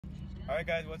Alright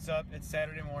guys, what's up? It's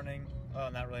Saturday morning. Well,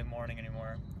 not really morning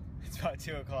anymore. It's about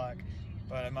 2 o'clock,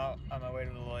 but I'm out on my way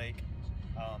to the lake.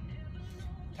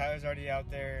 Tyler's already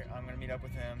out there. I'm going to meet up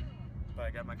with him, but I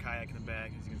got my kayak in the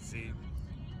back, as you can see.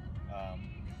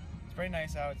 It's pretty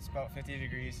nice out. It's about 50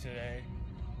 degrees today,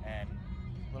 and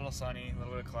a little sunny, a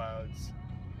little bit of clouds,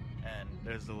 and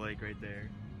there's the lake right there.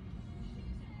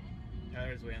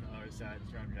 Tyler's way on the other side,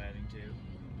 that's where I'm driving to.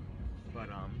 But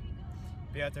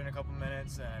be out there in a couple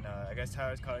minutes, and I guess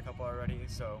Tyler's caught a couple already,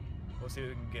 so we'll see what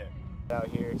we can get out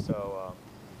here. So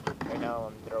right now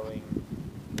I'm throwing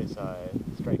this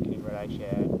Strike King Red Eye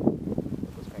Shad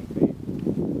with this crankbait,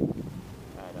 and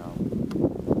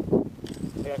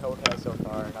I got a couple casts so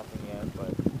far, nothing yet,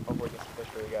 but hopefully get some fish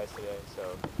for you guys today.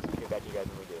 So get back to you guys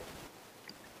when we do.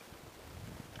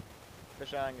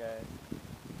 Fish on, guys.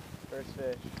 First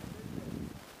fish.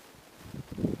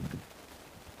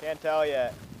 Can't tell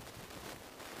yet.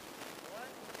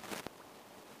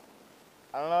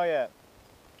 I don't know yet.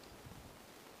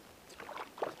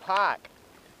 It's Pac.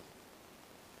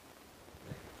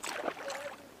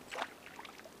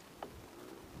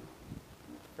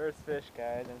 First fish,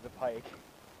 guys, and it's a pike.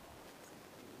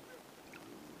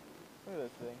 Look at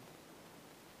this thing.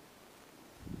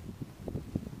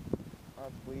 Oh,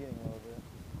 it's bleeding a little bit.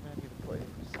 I'm gonna get the plate.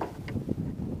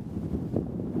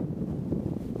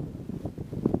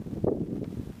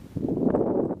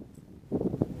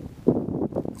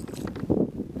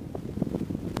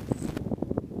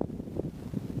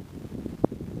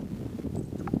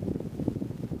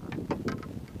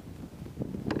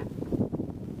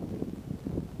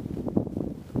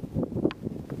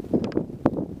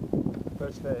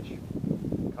 First fish,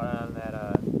 caught on that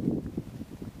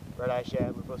Red Eye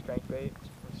Shad with those crankbait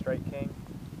from Strike King.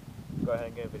 Go ahead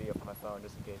and get a video from my phone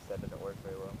just in case that doesn't work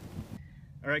very well.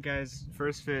 Alright guys,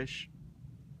 first fish.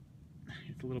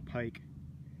 It's a little pike.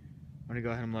 I'm gonna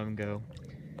go ahead and let him go.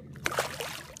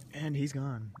 And he's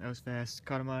gone. That was fast.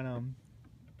 Caught him on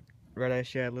Red Eye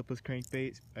Shad lipless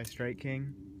crankbait by Strike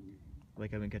King.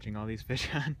 Like I've been catching all these fish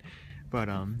on. But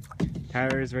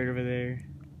Tyler's right over there.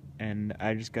 And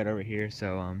I just got over here,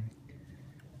 so I don't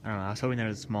know, I was hoping that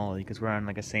was a smallie because we're on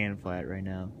like a sand flat right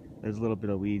now. There's a little bit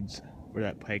of weeds where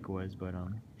that pike was, but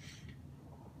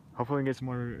hopefully we can get some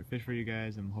more fish for you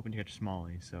guys. I'm hoping to catch a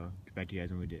smallie, so get back to you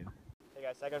guys when we do. Hey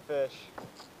guys, second fish.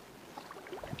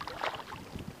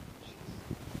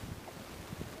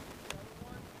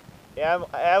 Yeah,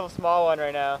 I have a small one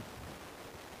right now.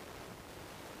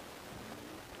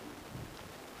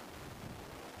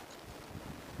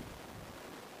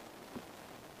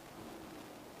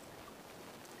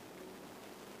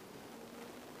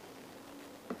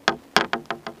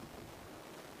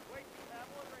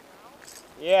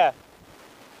 Yeah.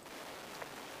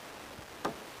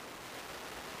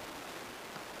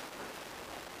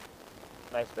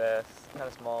 Nice bass. Kind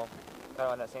of small. Kind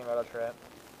of on that same rattle trap.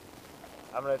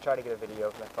 I'm gonna try to get a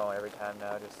video from my phone every time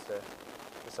now, just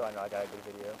so I know I got a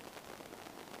good video.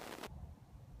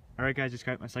 All right, guys, just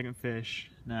got my second fish.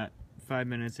 Not 5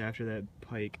 minutes after that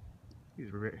pike.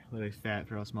 He's really fat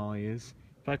for how small he is.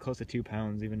 Probably close to 2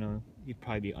 pounds, even though he'd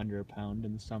probably be under a pound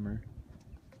in the summer.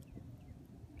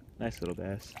 Nice little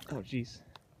bass. Oh, jeez.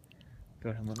 Go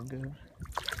ahead and let him go.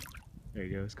 There he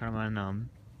goes. Caught him on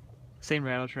same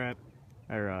rattle trap,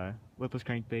 or lipless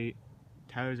crankbait.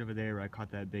 Tyler's over there where I caught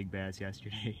that big bass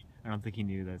yesterday. I don't think he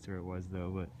knew that's where it was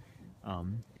though, but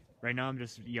right now I'm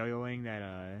just yo-yoing that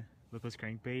lipless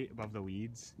crankbait above the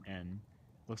weeds, and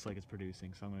looks like it's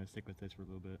producing, so I'm gonna stick with this for a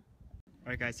little bit.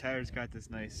 Alright guys, Tyler's got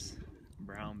this nice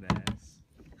brown bass.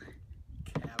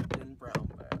 Captain Brown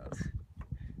Bass.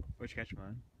 Where'd you catch him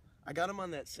on? I got him on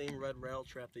that same red rattle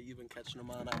trap that you've been catching him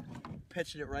on. I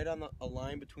pitched it right on a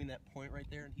line between that point right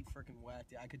there, and he freaking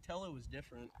whacked it. I could tell it was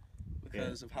different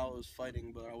because of how it was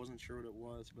fighting, but I wasn't sure what it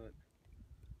was. But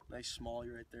nice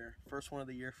smallie right there. First one of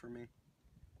the year for me.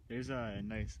 There's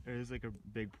like a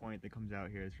big point that comes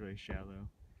out here. It's really shallow.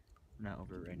 We're not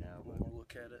over it right now, but One more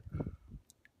look at it.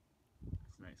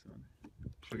 it's a nice one.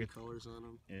 Pretty colors on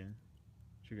them. Yeah.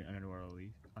 Should get underwater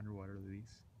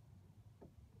release.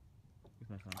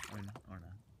 Where's my phone? Or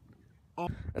not. Oh,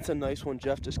 that's a nice one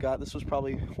Jeff just got. This was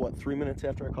probably, what, 3 minutes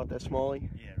after I caught that smallie?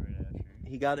 Yeah, right after.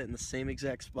 He got it in the same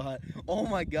exact spot. Oh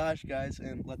my gosh, guys.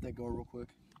 And let that go real quick.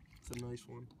 It's a nice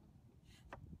one.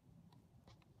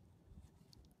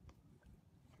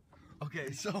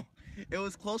 Okay, so it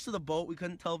was close to the boat. We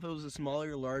couldn't tell if it was a smallie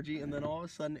or largie. And then all of a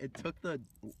sudden, it took the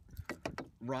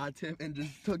rod tip and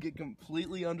just took it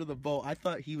completely under the boat. I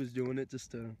thought he was doing it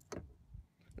just to...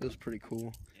 It was pretty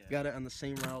cool. Yeah. Got it on the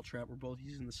same rattle trap. We're both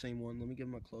using the same one. Let me give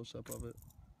him a close-up of it.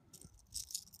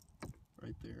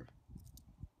 Right there.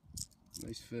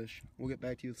 Nice fish. We'll get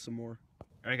back to you with some more.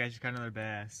 Alright guys, just got another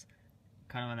bass.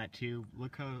 Kind of on that tube.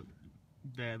 Look how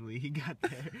badly he got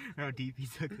there. Or how deep he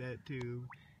took that tube.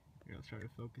 Here, I'll try to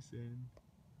focus in.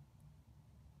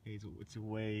 It's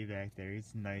way back there.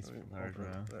 He's nice large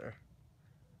mouth. There.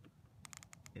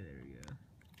 Yeah, there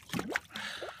we go.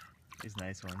 He's a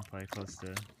nice one. Probably close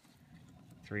to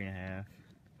 3.5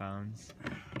 pounds. I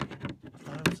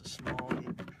thought it was a small.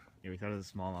 Yeah, we thought it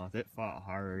was a smallmouth. It fought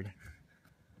hard.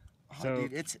 Oh, So,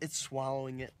 dude, it's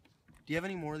swallowing it. Do you have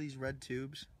any more of these red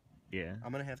tubes? yeah.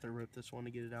 I'm gonna have to rip this one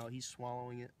to get it out. He's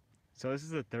swallowing it. So this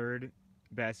is the third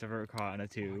bass I've ever caught in a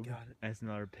tube. got it. That's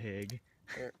another pig.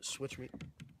 Here, switch me.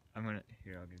 I'll give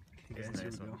you guys a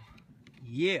nice one.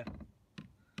 Yeah.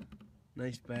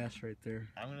 Nice bass right there.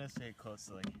 I'm gonna say close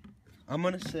to like I'm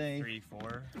gonna say 3,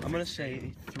 4. I'm gonna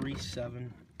say 3.7.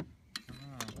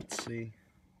 Let's see.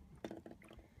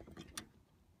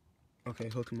 Okay,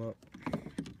 hook him up.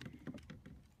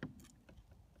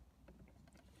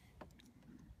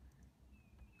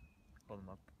 Hold him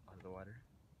up out of the water.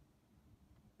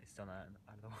 He's still not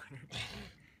out of the water.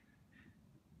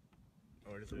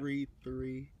 What is it?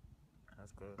 3.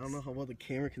 That's close. I don't know how well the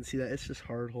camera can see that. It's just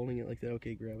hard holding it like that.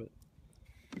 Okay, grab it.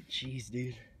 Jeez,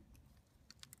 dude.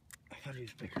 I thought he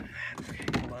was bigger than that.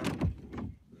 Okay, hold on.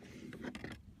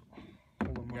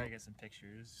 Hold him We gotta up. get some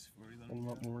pictures before we let Hold him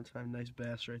him up go. one more time. Nice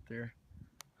bass right there.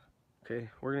 Okay,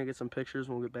 we're gonna get some pictures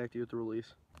and we'll get back to you with the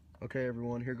release. Okay,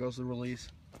 everyone, here goes the release.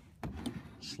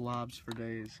 Slobs for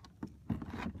days.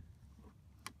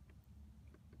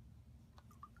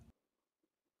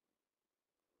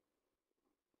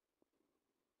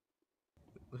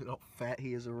 Look at how fat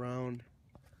he is around.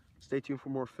 Stay tuned for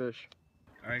more fish.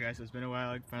 Alright guys, so it's been a while.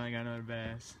 I finally got another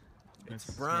bass. It's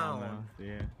a brown. smallmouth,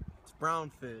 yeah. It's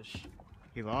brown fish.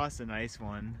 He lost a nice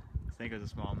one. I think it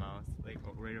was a smallmouth, like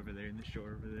right over there in the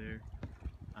shore over there.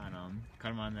 On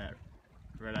caught him on that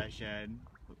red eye shad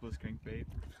with crankbait.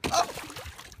 Oh!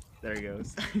 There he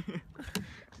goes.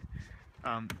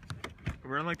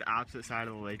 We're on like the opposite side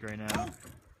of the lake right now.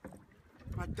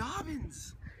 My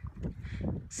Dobbins!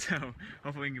 So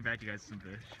hopefully we can get back to you guys with some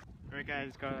fish. Alright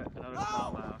guys, got another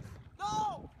smallmouth.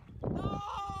 No!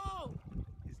 No!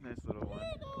 He's a nice little one. I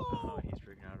don't know what he's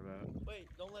freaking out about. Wait,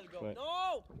 don't let it go. But-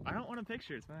 No! I don't want a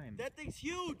picture, it's fine. That thing's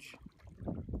huge!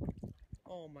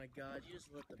 Oh my god, you just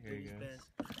let the Here he biggest goes.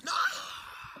 bass. No!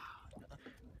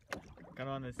 Got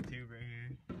on this tube right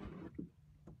here.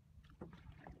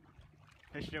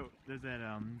 Fished it, there's that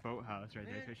boathouse right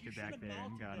there. Fished it back there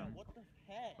and got him. What the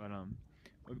heck? But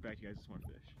we'll get back to you guys with some more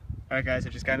fish. Alright guys, I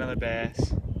just got another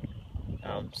bass.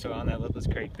 So on that lipless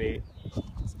crankbait.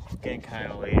 It's getting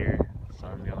kinda later, so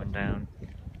I'm going down.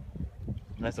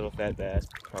 Nice little fat bass,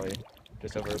 probably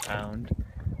just over a pound.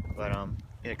 But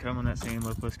yeah, caught him on that same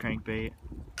lipless crankbait.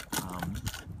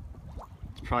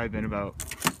 It's probably been about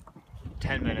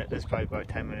 10 minutes, it's probably about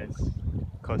 10 minutes,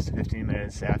 close to 15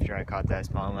 minutes after I caught that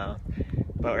smallmouth.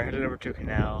 But we're headed over to a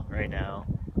canal right now,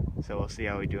 so we'll see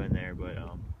how we do in there. But I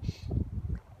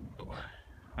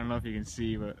don't know if you can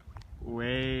see, but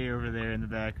way over there in the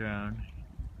background,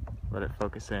 let it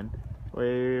focus in,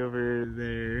 way over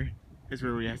there is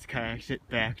where we have to kayak it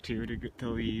back to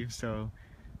leave, so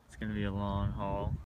it's gonna be a long haul.